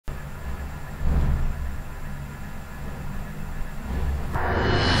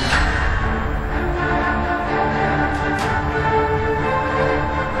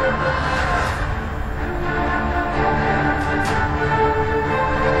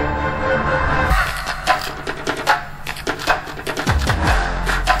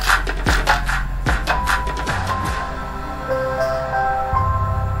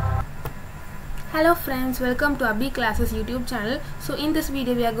friends, welcome to Abhi Classes YouTube channel. So in this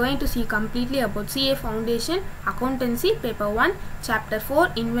video we are going to see completely about CA Foundation Accountancy Paper 1 Chapter 4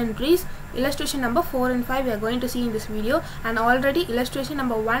 Inventories. Illustration number 4 and 5 we are going to see in this video, and already illustration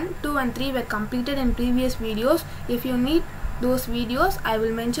number 1, 2 and 3 were completed in previous videos. If you need those videos, I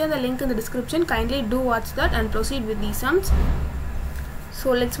will mention the link in the description. Kindly do watch that and proceed with these sums. So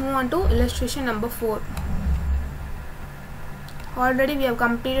let's move on to illustration number 4. Already we have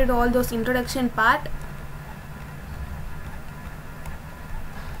completed all those introduction part.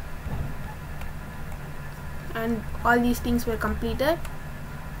 And all these things were completed.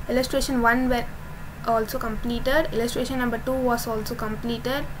 Illustration 1 were also completed. Illustration number 2 was also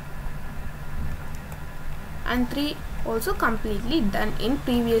completed. And 3 also completely done in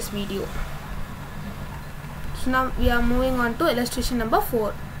previous video. So now we are moving on to illustration number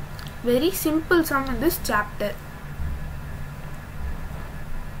 4. Very simple sum in this chapter.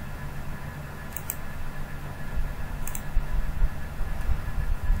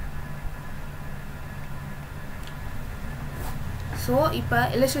 So, இப்போ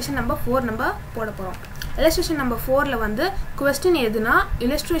illustration number 4 நம்ம போட போறோம். Illustration number 4 ல வந்து question எதுனா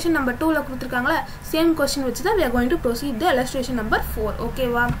illustration number 2 ல கொடுத்திருக்காங்களா same question வச்சு தான் we are going to proceed the illustration number 4. Okay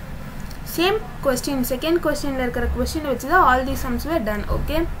வா? Same question, second question ல இருக்கிற question வச்சு தான் all these sums were done.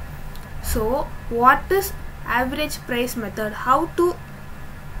 Okay. So, what is average price method? How to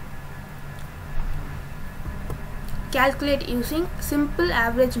calculate using simple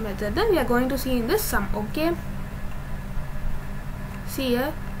average method? Then we are going to see in this sum. Okay. See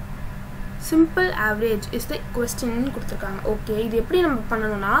here, simple average is the question கொடுத்திருக்காங்க. Okay, இது எப்படி நம்ம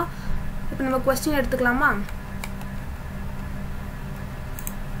பண்ணனும்னா இப்போ நம்ம question எடுத்துக்கலாமா?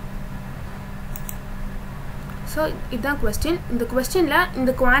 So இதான் question. இந்த क्वेश्चनல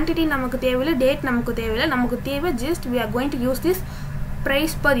இந்த குவாண்டிட்டி நமக்கு தேவையில்லை, டேட் நமக்கு தேவையில்லை, நமக்கு தேவை just we are going to use this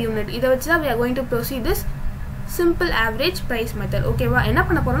price per unit. இத வச்சு தான் we are going to proceed this simple average price method. Okay வா? என்ன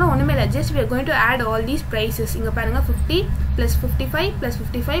பண்ண போறோம்னா ஒண்ணுமே இல்ல, just we are going to add all these prices. இங்க பாருங்க 50 plus 55 plus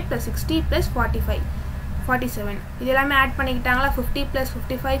 55 plus 60 plus 45 47 இது எல்லாமே add பண்ணிக்கிட்டாங்களா? 50 plus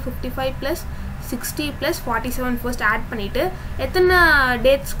 55 55 plus 60 plus 47 first add பண்ணிட்டு எத்தனை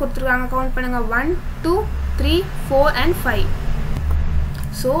டேட்ஸ் கொடுத்திருக்காங்க கவுண்ட் பண்ணுங்க. 1 2 3 4 and 5.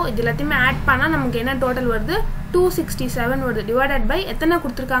 சோ இது எல்லாத்தையும் ஆட் பண்ணா நமக்கு என்ன டோட்டல் வருது? 267 வருது. டிவைடட் பை எத்தனை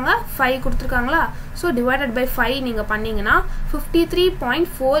கொடுத்திருக்காங்க? 5 கொடுத்திருக்காங்களா? சோ டிவைடட் பை 5 நீங்க பண்ணீங்கனா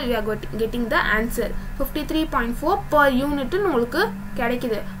 53.4 we are getting the answer. 53.4 per unit உங்களுக்கு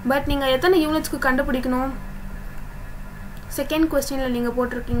கிடைக்குது. பட் நீங்க எத்தனை யூனிட்ஸ்க்கு கண்டுபிடிக்கணும்? செகண்ட் क्वेश्चनல நீங்க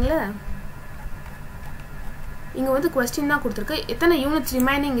போட்டுருக்கீங்களா? இங்க வந்து क्वेश्चन தான் கொடுத்திருக்கு. எத்தனை யூனிட்ஸ்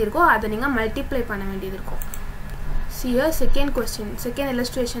ரிமைனிங் இருக்கோ அதை நீங்க மல்டிப்ளை பண்ண வேண்டியது இருக்கும். See here, second question, second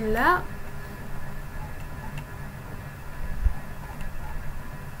illustrationல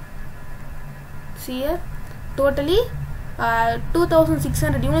see here, totally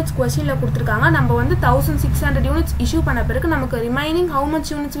 2600 units question la கொடுத்திருக்காங்க. நம்ம வந்து 1600 units issue பண்ண பிறகு நமக்கு remaining how much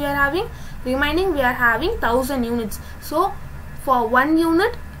units we are having? Remaining we are having 1000 units. So for 1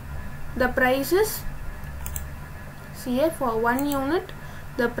 unit the price is, see here, for 1 unit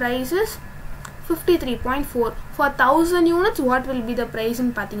the price is 53.4. For 1000 units what will be the price in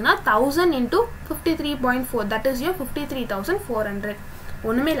பாத்தீங்கன்னா 1000 into 53.4, that is your 53,400.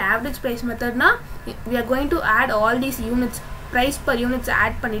 ஒண்ணுமே இல்ல, average price method na we are going to add all these units, price per units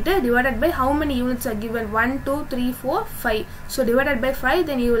add பண்ணிட்டு divided by how many units are given? 1 2 3 4 5. So divided by 5,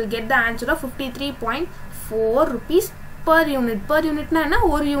 then you will get the answer of 53.4 rupees per unit. Per unit na என்ன?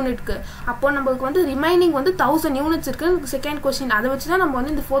 ஒரு யூனிட்க்கு. அப்போ நமக்கு வந்து remaining வந்து 1000 units இருக்கு second question. அதை வச்சு தான் நம்ம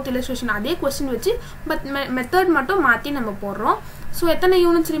வந்து இந்த fourth illustration அதே क्वेश्चन வச்சு பட் மெத்தட் மட்டும் மாத்தி நம்ம போடுறோம். சோ எத்தனை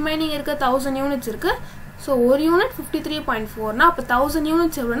யூனிட்ஸ் ரிமைனிங் இருக்கு? 1000 யூனிட்ஸ் இருக்கு. So ஒரு யூனிட் 53.4 னா அப்ப 1000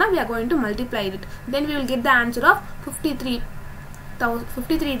 units எவ்வளவுனா we are going to multiply it. Then we will get the answer of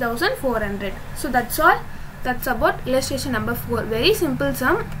 53,400. So that's all. That's about illustration number 4. Very simple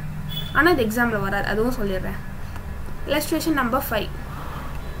sum. ஆனா இது எக்ஸாம்ல வராது, அதுவும் சொல்லிடுறேன். Illustration number 5.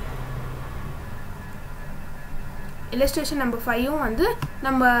 Illustration number 5 வந்து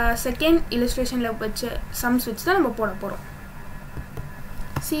நம்ம செகண்ட் illustrationல வச்ச sums வச்சு தான் நம்ம போட போறோம்.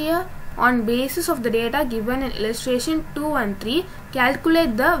 See here, on basis of the data given in illustration 2 and 3,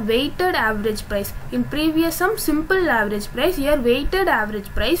 calculate the weighted average price. In previous sum simple average price, here weighted average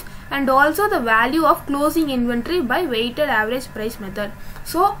price, and also the value of closing inventory by weighted average price method.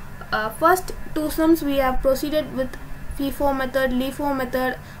 So first two sums we have proceeded with FIFO method, LIFO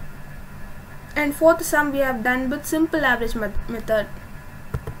method, and fourth sum we have done with simple average method.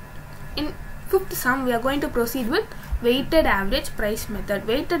 In fifth sum we are going to proceed with weighted average price method.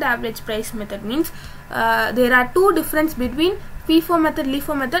 Weighted average price method means there are two difference between FIFO method,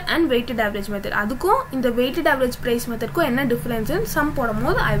 LIFO method and weighted average method. அதுக்கும் இந்த weighted average price methodக்கும் என்ன difference in sum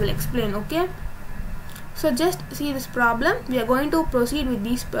போடும்போது I will explain. Okay, so just see this problem. We are going to proceed with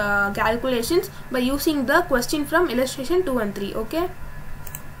these calculations by using the question from illustration 2 and 3. Okay,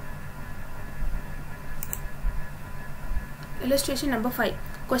 illustration number 5,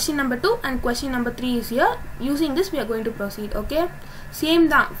 question number 2 and question number 3 is here. Using this we are going to proceed. Okay, same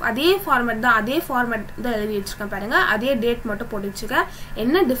தான், அதே format தான், அதே format தான் எழுதி வச்சிருக்கேன் பாருங்க. அதே date மட்டும் போட்டு வச்சிருக்கேன்.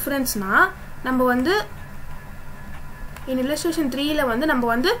 என்ன டிஃபரன்ஸ்னா நம்ம வந்து in illustration 3ல வந்து நம்ம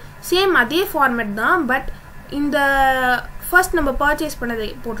வந்து சேம் அதே format தான், பட் இந்த ஃபர்ஸ்ட் நம்ம பர்ச்சேஸ் பண்ணதை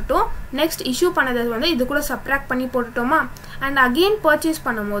போட்டுட்டோம், நெக்ஸ்ட் இஷ்யூ பண்ணதை வந்து இது கூட சப்ட்ராக்ட் பண்ணி போட்டுட்டோமா, அண்ட் அகெயின் பர்ச்சேஸ்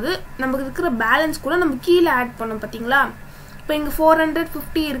பண்ணும்போது நமக்கு இருக்கிற பேலன்ஸ் கூட நம்ம கீழே ஆட் பண்ணோம் பார்த்தீங்களா. இப்போ இங்கே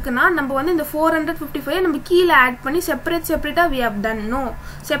 450 இருக்குன்னா நம்ம வந்து இந்த 455 நம்ம கீழே ஆட் பண்ணி செப்பரேட்டாக we have done. நோ,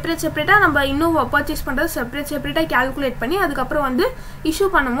 செப்பரேட்டாக நம்ம இன்னும் பர்ச்சேஸ் பண்ணுறது செப்பரேட்டாக கால்குலேட் பண்ணி அதுக்கப்புறம் வந்து இஷ்யூ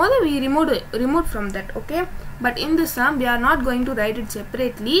பண்ணும்போது we removed from that. Okay, but in this sum we are not going to write it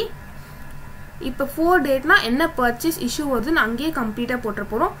separately. இப்போ 4 டேட்னா என்ன பர்ச்சேஸ் இஷ்யூ வருதுன்னு அங்கேயே கம்ப்ளீட்டாக போட்டு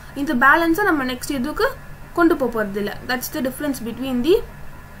போகிறோம். இந்த பேலன்ஸை நம்ம நெக்ஸ்ட் இதுக்கு கொண்டு போகிறது இல்லை. That's the difference between the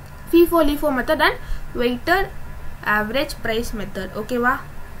FIFO LIFO method and weighted average price method. ஓகேவா,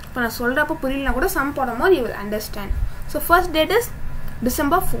 இப்போ நான் சொல்கிறப்போ புரியலனா கூட சம் போடும்போது you will understand. So first date is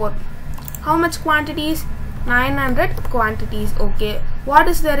December 4. How much quantities? 900 quantities. Okay, what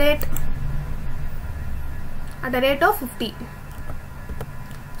is the rate? At the rate of 50.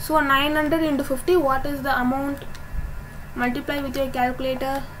 So 900 into 50, what is the amount? Multiply with your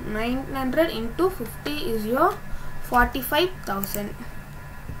calculator. 900 into 50 is your 45,000.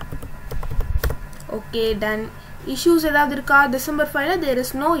 Okay, done. Issues ஏதாவது இருக்கா? December 5ல there is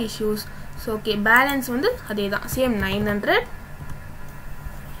no issues. So okay, balance வந்து அதே தான், same 900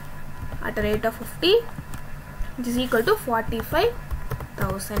 at a rate of 50 which is equal to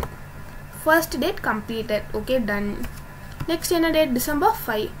 45,000. First date completed. Okay, done. Next என்ன date? December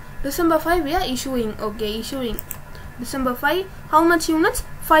 5. December 5 we are issuing. Okay, issuing December 5. How much units?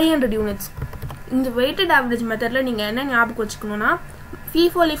 500 units. இந்த weighted average methodல நீங்க என்ன ஞாபகம் வச்சுக்கணும்னா,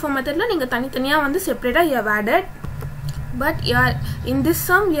 FIFO LIFO methodல நீங்க தனித்தனியா வந்து செப்பரேட்டா you have added, but in this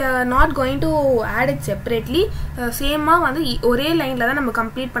sum we are not going to add it separately. சேமா வந்து ஒரே லைன்ல தான் நம்ம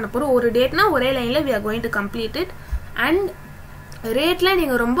கம்ப்ளீட் பண்ண போறோம். ஒரு டேட்னா ஒரே லைன்ல we are going to complete it. and ரேட்ல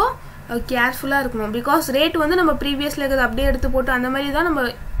நீங்க ரொம்ப கேர்ஃபுல்லா இருக்கணும், பிகாஸ் ரேட் வந்து நம்ம ப்ரீவியஸ்ல இருக்கிறது அப்படியே எடுத்து போட்டு அந்த மாதிரி தான் நம்ம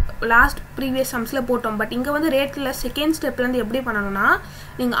லாஸ்ட் ப்ரீவியஸ் சம்ஸ்ல போட்டோம். பட் இங்க வந்து ரேட்ல செகண்ட் ஸ்டெப்ல இருந்து எப்படி பண்ணணும்னா,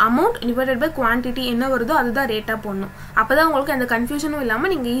 நீங்க அமௌண்ட் டிவைடட் பை குவான்டிட்டி என்ன வருதோ அதுதான் ரேட்டா போடணும். அப்பதான் உங்களுக்கு அந்த கன்ஃபியூஷனும் இல்லாம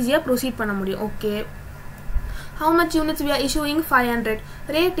நீங்க ஈஸியா ப்ரொசீட் பண்ண முடியும். Okay, how much units we are issuing? 500.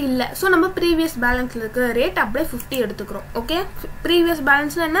 Rate இல்ல, சோ நம்ம ப்ரீவியஸ் பேலன்ஸ்ல இருக்க ரேட் அப்படியே 50 எடுத்துக்கிறோம். ஓகே, ப்ரீவியஸ்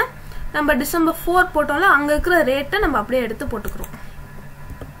பேலன்ஸ்ல என்ன, நம்ம December 4 போட்டோம்ல, அங்க இருக்கிற ரேட்டை நம்ம அப்படியே எடுத்து போட்டுக்கிறோம்.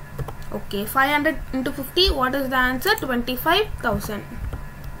 Okay, 500 into 50, what is the answer? 25,000.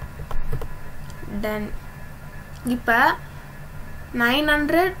 Done. இப்போ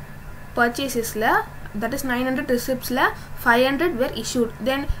 900 purchasesல, that is 900 receptsல 500 were issued.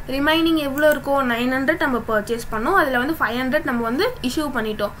 Then remaining எவ்வளோ இருக்கும்? 900 நம்ம purchase பண்ணோம், அதில் வந்து 500 நம்ம வந்து issue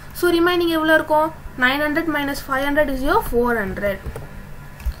பண்ணிட்டோம். So remaining எவ்வளோ இருக்கும்? 900 minus 500 is your 400.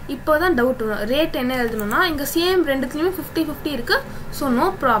 இப்போ தான் டவுட் வரும், ரேட் என்ன எழுதணும்னா இங்கே சேம் ரெண்டுத்துலையுமே 50-50 இருக்கு. So no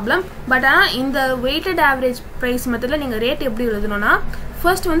problem. பட் ஆனால் இந்த வெயிட்டட் ஆவரேஜ் ப்ரைஸ் மெத்தடில் நீங்கள் ரேட் எப்படி எழுதணும்னா,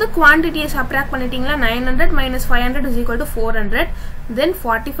 ஃபர்ஸ்ட் வந்து குவான்டிட்டியை சப்ராக்ட் பண்ணிட்டீங்களா, 900 minus 500 is equal to 400. Then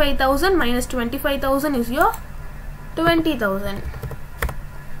 45,000 minus 25,000 is your 20,000.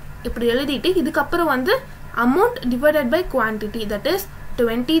 இப்படி எழுதிட்டு இதுக்கப்புறம் வந்து amount divided by quantity, that is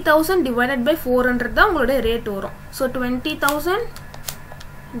 20,000 divided by 400 தான் உங்களுடைய ரேட் வரும். So 20,000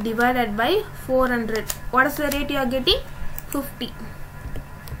 divided by 400. What is the rate you are getting? 50.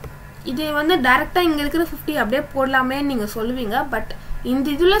 இது வந்து டைரக்டா இங்க இருக்கிற 50 அப்படியே போடலாமே நீங்க சொல்லுவீங்க. பட் இந்த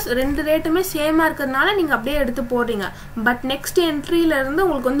இதுல ரெண்டு ரேட்டுமே சேமா இருக்கிறதுனால நீங்க அப்படியே எடுத்து போடுறீங்க. பட் நெக்ஸ்ட் என்ட்ரியில இருந்து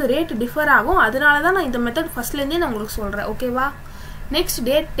உங்களுக்கு வந்து ரேட் டிஃபர் ஆகும். அதனால தான் நான் இந்த மெத்தட் ஃபர்ஸ்ட்ல இருந்தே நான் உங்களுக்கு சொல்றேன். ஓகேவா? Next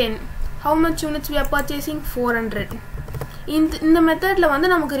date 10. How much units we are purchasing? 400. இந்த மெத்தட்ல வந்து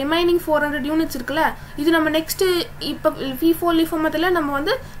நமக்கு ரிமைனிங் 400 யூனிட்ஸ் இருக்குல்ல, இது நம்ம நெக்ஸ்ட் இப்போ FIFO LIFO மெத்தட்ல நம்ம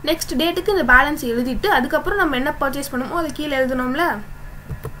வந்து நெக்ஸ்ட் டேட்டுக்கு இந்த பேலன்ஸ் எழுதிட்டு அதுக்கப்புறம் நம்ம என்ன பர்ச்சேஸ் பண்ணுமோ அது கீழே எழுதணும்ல.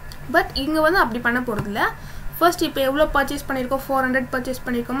 பட் இங்க வந்து அப்படி பண்ண போறது இல்ல. ஃபர்ஸ்ட் இப்போ எவ்வளோ பர்ச்சேஸ் பண்ணிருக்கோம்? 400 purchase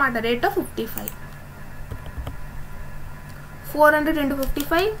பண்ணிருக்கோமா at rate of 55. 400 into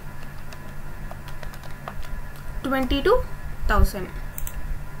 55, 22,000.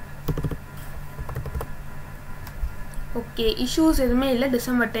 Okay, issues எதுவுமே இல்லை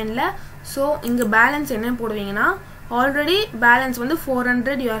டிசம்பர் 10ல. ஸோ இங்கே பேலன்ஸ் என்ன போடுவீங்கன்னா already balance வந்து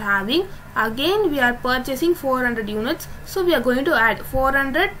 400 you are having. Again we are purchasing 400 units, so we are going to add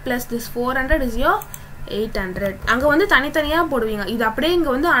 400 plus this 400 is your 800. அங்க வந்து தனித்தனியா போடுவீங்க. இது அப்படியே இங்க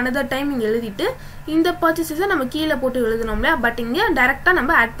வந்து another time இங்க எழுதிட்டு இந்த purchases நம்ம கீழ போட்டு எழுதணும்ல, பட் இங்க டைரக்ட்டா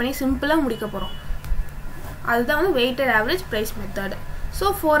நம்ம ஆட் பண்ணி சிம்பிளா முடிக்க போறோம். அதுதான் வந்து weighted average price method. So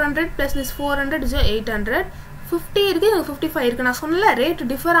 400 plus this 400 is your 800. 50 இருக்கு, 55 இருக்கு. நான் சொன்னல ரேட்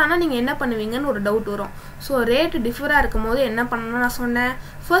டிஃபர் ஆனா நீங்க என்ன பண்ணுவீங்கன்னு ஒரு டவுட் வரும். சோ ரேட் டிஃபரா இருக்கும்போது என்ன பண்ணனும் நான் சொன்னேன்.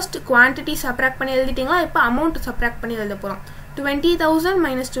 ஃபர்ஸ்ட் குவாண்டிட்டி சப்ட்ராக்ட் பண்ணி எழுதிட்டீங்களா? இப்போ அமௌண்ட் சப்ட்ராக்ட் பண்ணி எழுத போறோம். 20000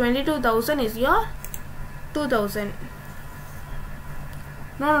 minus 22000 is your 2000.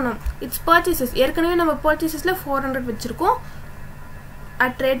 No, it's purchases. ஏற்கனவே நம்ம purchasesல 400 வெச்சிருக்கோம்.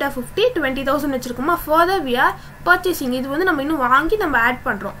 At rate of 50 20000 வெச்சிருக்கோமா. further we are purchasing. இது வந்து நம்ம இன்னும் வாங்கி நம்ம ஆட்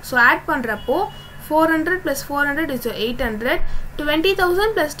பண்றோம். சோ ஆட் பண்றப்போ 400 plus 400 is your 800. 20,000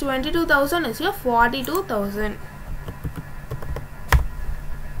 plus 22,000 is your 42,000.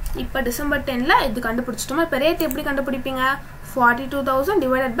 இப்போ December 10ல இது கண்டுபிடிச்சிட்டோமா. இப்போ ரேட் எப்படி கண்டுபிடிப்பீங்க? 42,000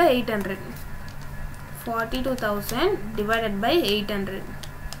 divided by 800. 42,000 divided by 800.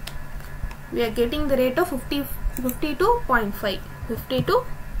 We are getting the rate of 52.5.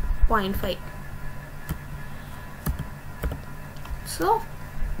 52.5. So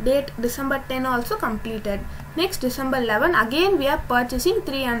date December 10 also completed. Next December 11 again we are purchasing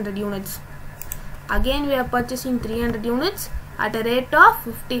 300 units. Again we are purchasing 300 units at a rate of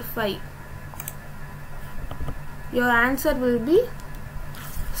 55. Your answer will be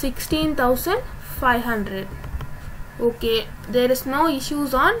 16,500. Okay, there is no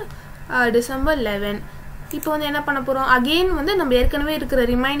issues on December 11. இப்போ வந்து என்ன பண்ண போறோம்? again வந்து நம்ம ஏற்கனவே இருக்கிற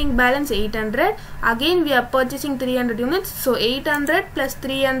remaining balance 800. again we are purchasing 300 units. so 800 plus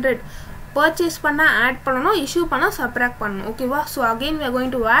 300 purchase பண்ணா add பண்ணனும், issue பண்ணா subtract பண்ணனும். ஓகேவா? so again we are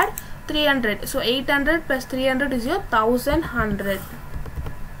going to add 300. so 800 plus 300 is your 1100.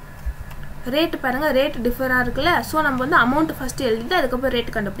 Rate பாருங்க, ரேட் டிஃபரா இருக்குல. சோ நம்ம வந்து அமௌண்ட் ஃபர்ஸ்ட் எழுதிட்டு அதுக்கு அப்புறம்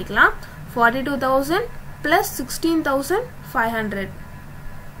ரேட் கண்டுபிடிக்கலாம். 42,000 plus 16,500.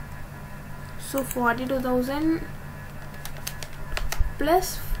 So 42,000 plus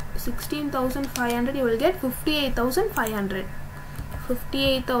 16,500 you will get 58,500.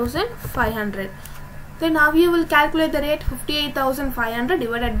 58,500. Then now you will calculate the rate 58,500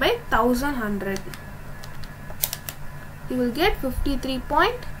 divided by 1,100. You will get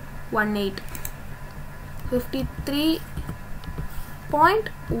 53.18.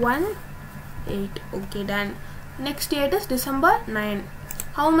 53.18. Okay, done. Next date is December 9.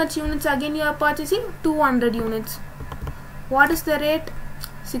 How much units again you are purchasing? 200 units. What is the rate?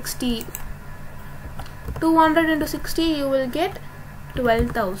 60. 200 into 60 you will get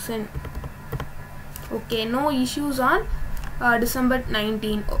 12,000. Okay, no issues on December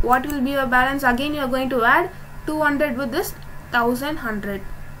 19. What will be your balance? Again you are going to add 200 with this 1,100.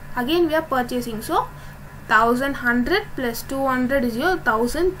 Again we are purchasing. So 1,100 plus 200 is your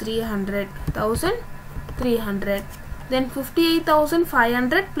 1,300. 1,300. Then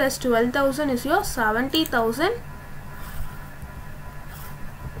 58,500 plus 12,000 is your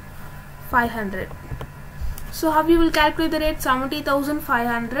 70,500. So how you will calculate the rate?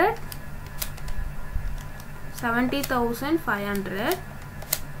 70,500. 70,500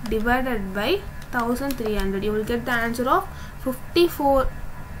 divided by 1,300. You will get the answer of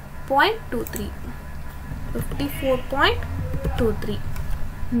 54.23. 54.23.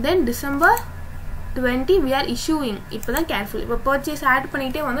 Then December 20 we are issuing. இப்போதான் careful. இப்போ purchase add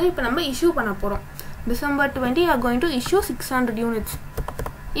பண்ணிட்டே வந்தோம். இப்போ நம்ம issue பண்ண போறோம். December 20 we are going to issue 600 units.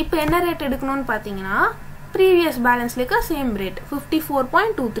 இப்போ என்ன ரேட் எடுக்கணும்னு பாத்தீங்கன்னா previous balance ல same rate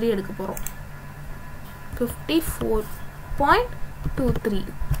 54.23 எடுக்க போறோம். 54.23.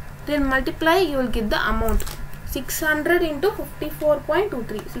 Then multiply, you will get the amount. 600 into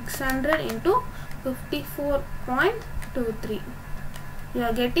 54.23. 600 into 54.23. You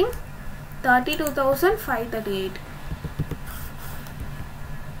are getting 32,538.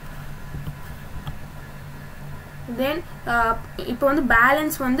 Then இப்போ வந்து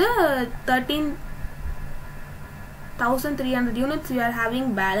balance வந்து 13,300 units we are having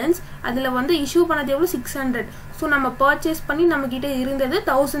balance. அதுல வந்து issue பண்ணது எவ்வளவு 600. So நம்ம purchase பண்ணி நம்மகிட்ட இருந்தது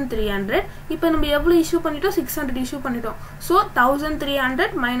 1,300. இப்போ நம்ம எவ்வளவு issue பண்ணிட்டோம்? 600 issue பண்ணிட்டோம். So 1,300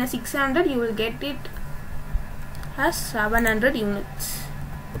 minus 600 you will get it as 700 units.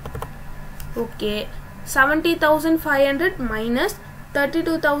 Okay, 70,500 minus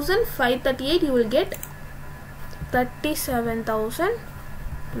 32,538 you will get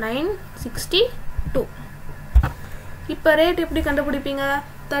 37,962. இப்போ ரேட் எப்படி கண்டுபிடிப்பீங்க?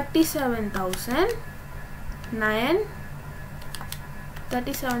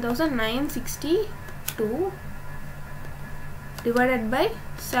 37,962 divided by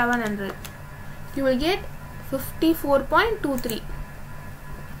 700. You will get 54.23.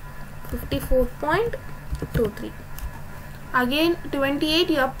 54.23. Again 28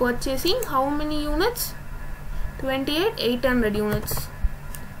 you are purchasing how many units? 28 800 units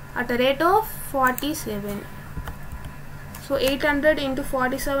at a rate of 47. So 800 into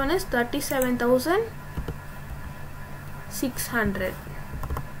 47 is 37,600.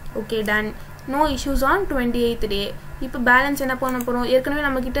 Okay, done. No issues on 28th day. இப்போ balance என்ன பண்ண போறோம்? ஏற்கனவே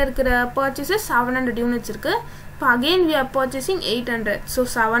நம்ம கிட்ட இருக்கிற purchases 700 units இருக்கு. இப்போ again we are purchasing 800. So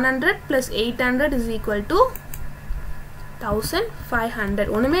 700 plus 800 is equal to 1500.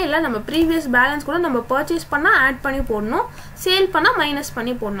 ஒண்ணுமே இல்ல, நம்ம previous balance கூட நம்ம purchase பண்ணா add பண்ணி போடணும், sale பண்ணா minus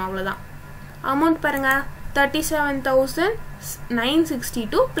பண்ணி போடணும், அவ்வளவுதான். Amount பாருங்க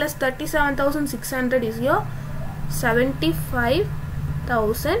 37,962 plus 37,600 is your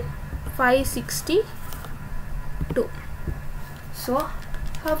 75,562. So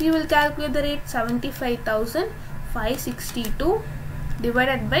how you will calculate the rate? 75,562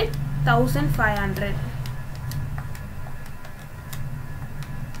 divided by 1500.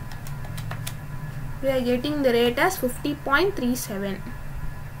 We are getting the rate as 50.37.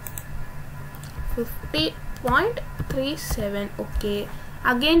 50.37. Okay.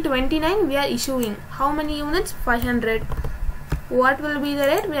 Again 29 we are issuing. How many units? 500. What will be the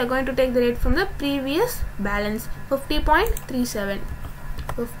rate? We are going to take the rate from the previous balance. 50.37.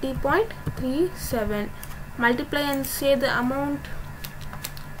 50.37. Multiply and say the amount.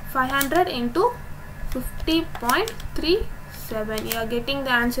 500 into 50.37. You are getting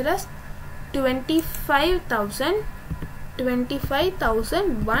the answer as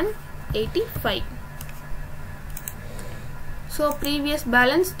 25,185. So previous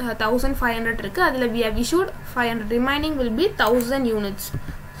balance 1500 இருக்கு, அதுல we have issued 500. Remaining will be 1000 units.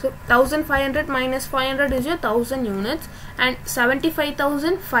 So 1500 minus 500 is your 1000 units, and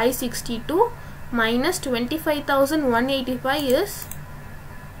 75,562 minus 25,185 is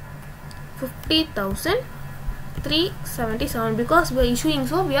 50,377. Because we are issuing,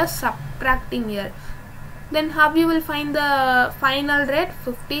 so we are subtracting here. Then how you will find the final rate?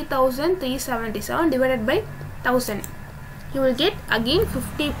 50,377 divided by 1000. You will get again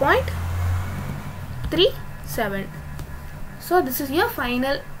 50.37. So this is your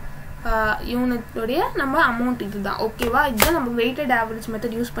final unit உடைய நம்ம amount இதுதான். ஓகேவா? இதுதான் நம்ம weighted average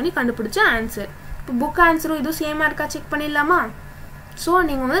method use பண்ணி கண்டுபிடிச்ச answer. இப்போ book ஆன்சரும் இது சேமா இருக்கா செக் பண்ணிடலாமா? So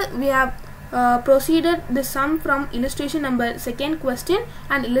நீங்க வந்து we have proceeded the sum from illustration number second question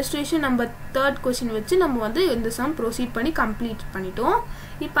and illustration number third question வச்சு நம்ம வந்து இந்த sum proceed பண்ணி complete பண்ணிட்டோம்.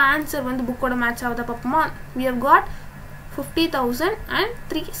 இப்போ ஆன்சர் வந்து புக்கோட மேட்ச் ஆகுதா பாப்போமா? We have got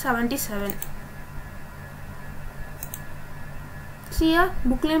 50,377. See here,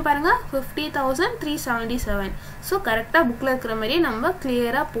 bookலையும் பாருங்க 50,377. So கரெக்டா புக்ல இருக்கிற மாதிரி நம்ம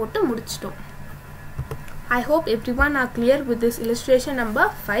கிளியரா போட்டு முடிச்சிட்டோம். I hope everyone are clear with this illustration number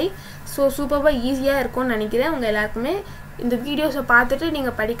 5. So சூப்பரா ஈஸியா இருக்கும்னு நினைக்கிறேன். உங்க எல்லாருக்குமே இந்த வீடியோஸை பார்த்துட்டு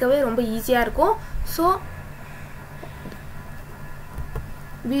நீங்க படிக்கவே ரொம்ப ஈஸியா இருக்கும். So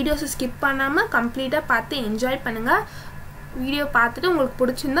வீடியோஸை ஸ்கிப் பண்ணாம கம்ப்ளீட்டா பார்த்து என்ஜாய் பண்ணுங்க. வீடியோ பார்த்துட்டு உங்களுக்கு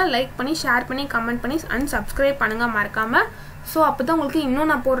பிடிச்சிருந்தா லைக் பண்ணி ஷேர் பண்ணி கமெண்ட் பண்ணி அண்ட் சப்ஸ்கிரைப் பண்ணுங்க மறக்காம. ஸோ அப்போ தான் உங்களுக்கு இன்னும்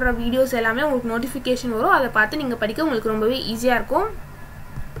நான் போடுற வீடியோஸ் எல்லாமே உங்களுக்கு நோட்டிஃபிகேஷன் வரும். அதை பார்த்து நீங்கள் படிக்க உங்களுக்கு ரொம்பவே ஈஸியாக இருக்கும்.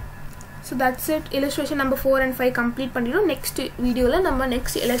 So that's it. Illustration number 4 and 5 complete பண்ணிட்டோம். Next வீடியோல நம்ம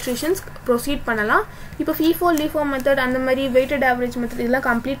next illustrations proceed பண்ணலாம். இப்போ FIFO, LIFO method அந்த மாதிரி weighted average method இதெல்லாம்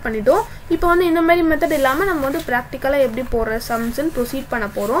complete பண்ணிட்டோம். இப்போ வந்து இந்த மாதிரி மெத்தட் இல்லாம நம்ம வந்து பிராக்டிகலா எப்படி போற sums and proceed பண்ண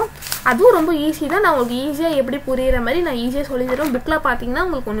போறோம். அதுவும் ரொம்ப ஈஸி தான். நான் உங்களுக்கு ஈஸியா எப்படி புரியுற மாதிரி நான் ஈஸியா சொல்லி தரேன். புக்ல பாத்தீங்கன்னா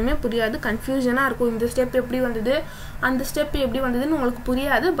உங்களுக்கு ஒண்ணுமே புரியாது, கன்ஃபியூஷனா இருக்கும். இந்த ஸ்டெப் எப்படி வந்தது, அந்த ஸ்டெப் எப்படி வந்ததுன்னு உங்களுக்கு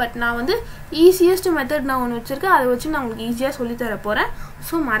புரியாது. பட் நான் வந்து ஈஸியஸ்ட் மெத்தட் நான் ஒன்று வச்சிருக்கேன், அதை வச்சு நான் உங்களுக்கு ஈஸியா சொல்லி தர போறேன்.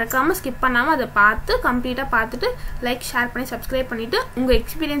 ஸோ மறக்காம ஸ்கிப் பண்ணாம அதை பார்த்து கம்ப்ளீட்டா பார்த்துட்டு லைக் ஷேர் பண்ணி சப்ஸ்கிரைப் பண்ணிட்டு உங்க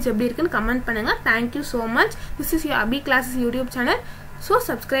எக்ஸ்பீரியன்ஸ் எப்படி இருக்குன்னு கமெண்ட் பண்ணுங்க. Thank you so much. This is your Abhi Classes YouTube channel. So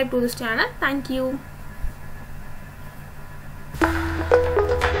subscribe to this channel. Thank you.